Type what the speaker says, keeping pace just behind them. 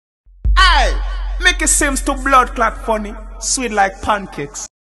Mickey Sims to blood clot funny, sweet like pancakes.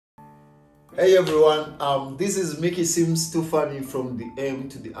 Hey everyone, this is Mickey Sims too funny from the M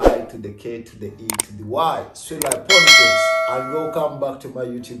to the I to the K to the E to the Y, sweet like pancakes, and welcome back to my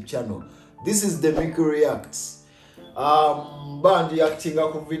YouTube channel. This is the Mickey Reacts. Band reacting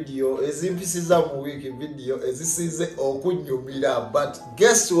ku video ezimpisiza mu week video ezisize okunyumira, but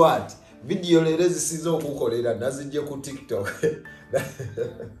guess what? Video lero ezisize okukolera nazije ku TikTok.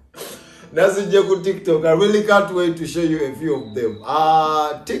 Nazije ku TikTok. I really can't wait to show you a few of them.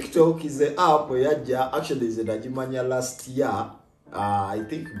 TikTok is an app yaja actually is najimanya last year. I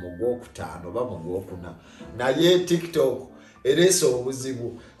think mugokutano ba mugokuna. Na ye TikTok ereso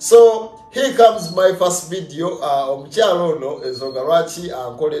obuzibu. So here comes my first video. Omukyalo ono ensonga lwaki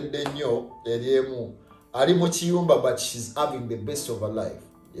ankoledde nnyo eriemu ali mu kiyumba, but she's having the best of her life.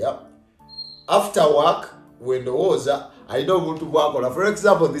 Yeah. After work, when the was I don't want to work on. For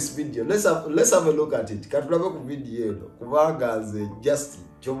example, this video, let's have a look at it. Katulabe ku video kubanga nze just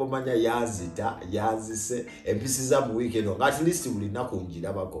kyobomanya yazita yazise empisiza mu weekend at least ulina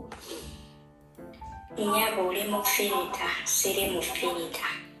kunjirabako. Nyabo uli mu filita siri mu filita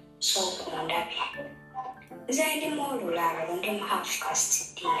so kundabye zaidi mu olulalo ndi mu half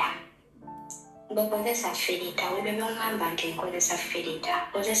caste dia bakozesa filita webe byongamba nti nkozesa filita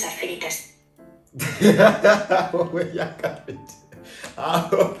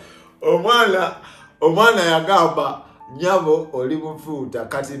omwana yagamba nyabo oli mufuta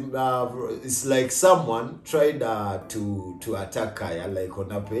kati it's like someone tried to attack her like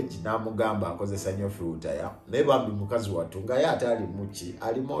on a page namugamba akozesa nyo futa ya nebambi mukazi watunga ya atali muchi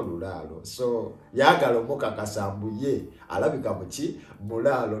ali molulalo, so yagala omuka kasambuye alabika muchi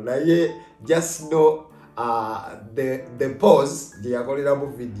mulalo naye just know the pause the yakolera mu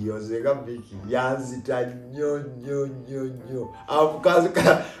videos ega Mikey yanzita nyo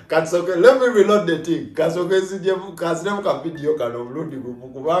kasoke let me reload the thing kasoke zije kazine mu ka video kano mulundi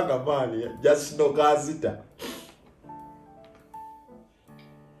kubanga mani just no kazita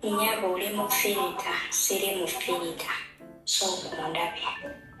nyabo uli mu filita siri mu filita so kundabye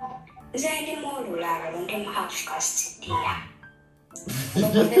zaidi mu olulalo ndi mu half caste dia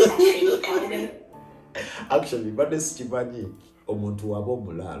bakozesa filita webe. Actually, but this chibanyi omuntu wabo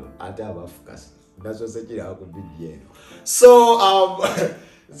mulalo ate abafukasi nazo sekira ku video. So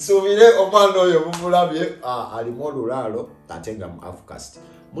so vile omwana oyo mumulabye ali molulalo atenga mu afukasi.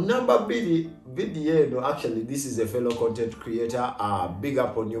 Mu number 2 video eno, actually this is a fellow content creator. Big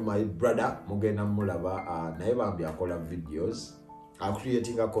up on you my brother. Mugenda mulaba naye bambi akola videos.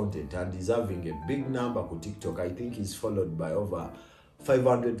 Creating a content and he's having a big number ku TikTok. I think he's followed by over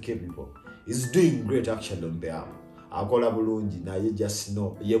 500k people. He's doing great actually on the app. Akola bulungi na ye just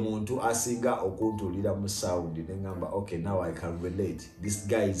know ye muntu asinga okuntulira mu sound nengamba okay, now I can relate. This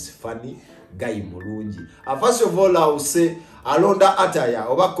guy is funny, guy mulungi. First of all I will say alonda attire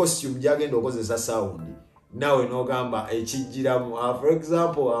oba costume jagenda okozesa sound. Now enogamba ekijiramu. For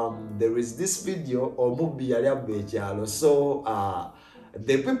example, there is this video omubi yali abekyalo, so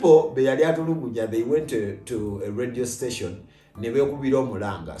the people be yali atulugunya, they went to a radio station.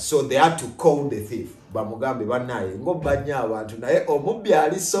 So they had to call the thief. Bamugambe banaye ngo banya abantu naye omubi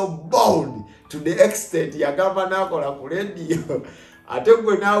ali so bold to the extent yagamba nakola ku radio ate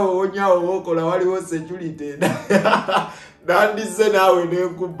gwe nawe onyawo okola waliwo security nandize nawe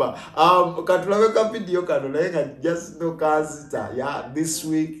nenkuba. Katulabe ka video kano naye nga just no kazita ya this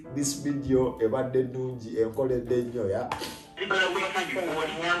week this video ebadde nungi enkoledde nnyo ya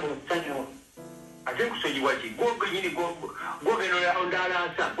I think so you watch it. Go on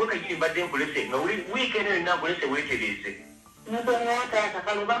Dalasa, go can you but then police. No, we can now police wait it is. No, no, I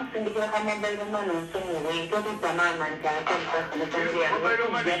can't want to be a man by the man or some way. Go to the man and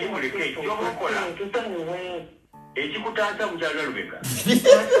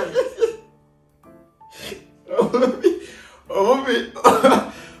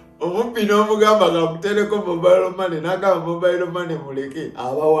Omupi n'omugamba gamutereko mobile money naga mobile money muleke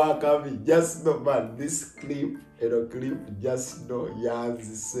abawakabi. Just know man, this clip just know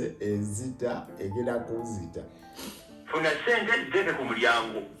yazise ezita egenda kuzita funa sente ziteke ku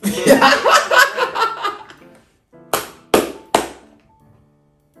mulyango.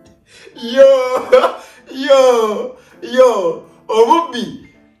 yo omupi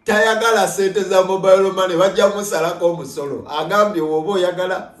tayagala sente za mobile money bajja musalako omusolo. Agambye wobo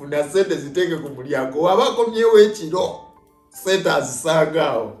yagala funa sente ziteke ku mulyango wabakomyewo ekiro sente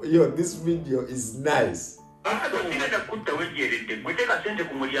azisangaawo. Yo, this video is nice. Nina kutta wejerede gweteka sente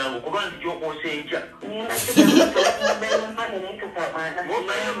ku mulyango kubanzi gyokosenja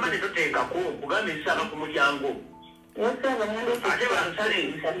mobile money toteeka ko kugambe nsaba ku mulyango. ate bansale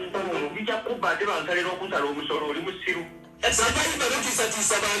bijja kubba ate bansale n'okusala omusolo oli musiru Sabayiba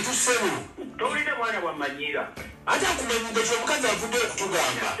n'okisatiisa bantu ssebo. towulire mwana wammanyiira Ate akumanyidde ky'omukazi avudde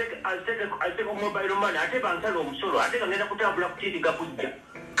okutugamba. ate ku mobile money ate bansale omusolo ate nga ngenda kutambula kutiiriga kujja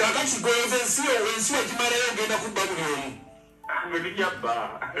Kaakati gweva ensi wagimalayo ogenda kubba buli omu.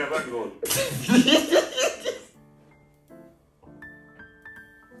 ebijjabba alabano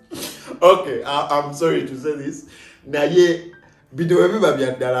Okay, I'm sorry to say this. Naye bino ebiba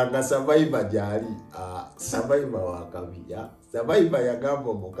bya ddala nga Survivor gyali Survivor wakabiya. Survivor yagamba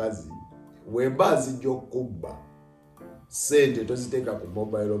omukazi wemba zijja okubba sente toziteeka ku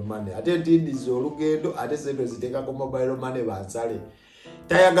mobile money ate ntindiza olugendo ate sente ziteeka ku mobile money bansale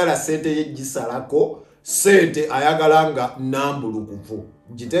tayagala sente ye gisalako sente ayagala nga nambulukufu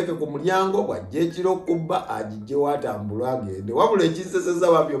giteeke ku mulyango bwajja ekiro okubba agijje watambula agende wabula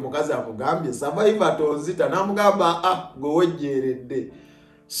ekinseseza babyo omukazi amugambye Survivor tonzita namugamba gwe wejjeeredde.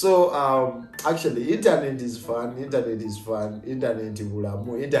 So actually internet is fun, internet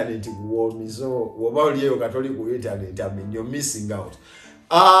bulamu, internet buwomi. So woba oliyo katoli ku internet, I mean you're missing out.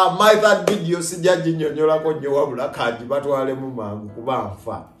 My third video sijja ginyonyolako nnyo wabula kadi batwale mu mangu kuba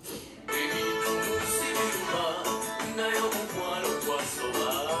nfa.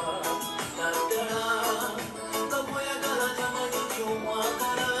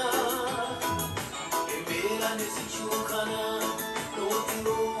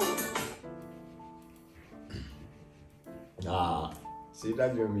 Sina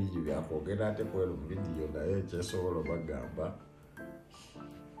byo mingi byakwogera ate kwelu video naye ekyesobola bagamba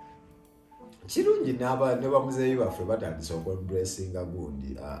kirungi ne bamuzeeyi baffe batandise okwebracinga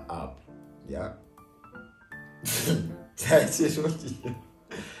gundi app ya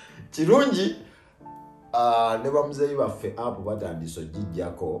kirungi ne bamuzeeyi baffe app batandise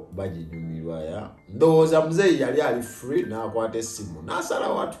ogijjako baginyumirwa ya ndowooza muzeeyi yali ali free n'akwata essimu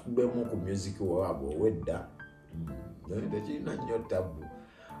n'asalawo atukubemu ku music waabwe owedda.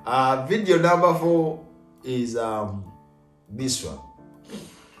 Video number 4 is this one.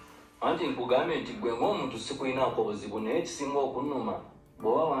 Anti nkugambe nti gwe ng'omuntu sikuyinaako buzibu naye ekisinga okunuma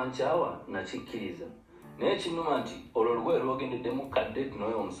bw'oba wankyawa nakikkiriza naye kinnuma nti olwo lugoye lwogendeddemu kadde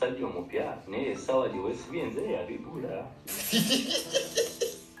noyo omusajja omupya naye essaawa gye weesibye nze yabigula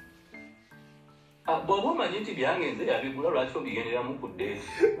bw'oba omanyi nti byange nze yabigula lwaki obigenderamu ku ddeesi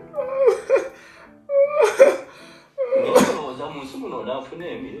olowooza mu nsi muno onaafuna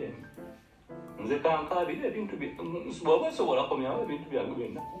emirembe nze kankaabira ebintu bw'oba osobola komyawo ebintu byange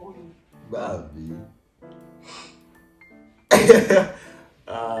byonna Babi.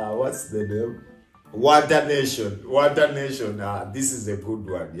 What's the name? Water Nation. This is a good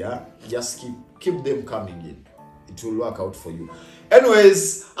one, yeah? Just keep them coming in. It will work out for you.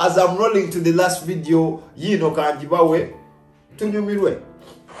 Anyways, as I'm rolling to the last video, yino kanjibawe tunyumirwe.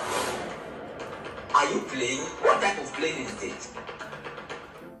 Are you playing? What type of playing is this?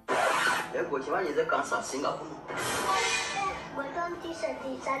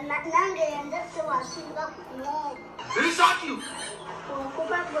 Who shot you?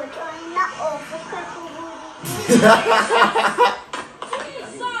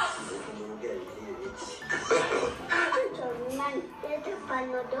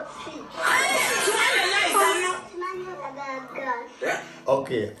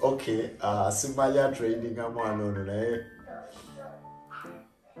 Okay. Simaya trading amano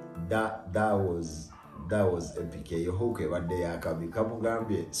that was epic. You hook one day I can become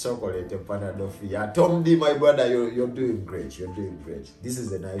Gambia. So call it a Panadofi. Tom D, my brother, you're doing great. This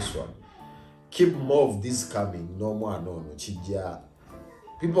is a nice one. Keep more of this coming. No more, no. Chija.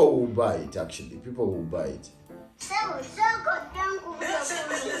 People will buy it, actually. People will buy it.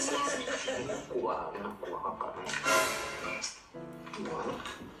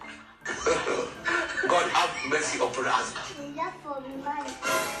 God have mercy upon us. Will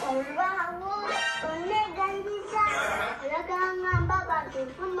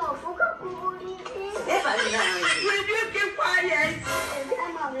you keep quiet?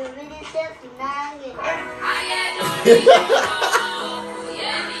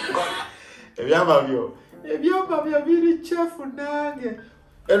 Ebyamba byo biri chafu nange.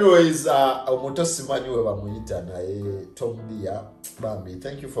 Anyways, omutosimanyi we bamuyita naye Tom Dia Bambi,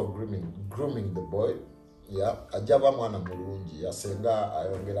 thank you for grooming the boy. Yeah, ajaba mwana mulungi yasenga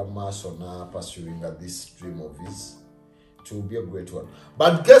ayongera maaso na pursuing this dream of his to be a great one.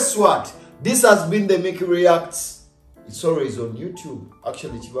 But guess what? This has been the Mikey Reacts. It's always on YouTube.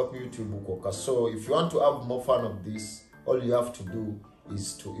 Actually, it's back on YouTube. So if you want to have more fun of this, all you have to do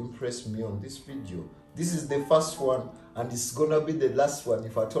is to impress me on this video. This is the first one, and it's gonna be the last one.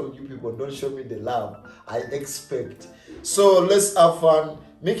 If I told you people don't show me the love I expect. So let's have fun.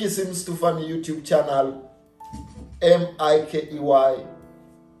 Mikey Seems Too Funny YouTube channel, Mikey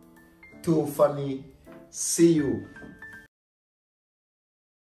Too Funny. See you.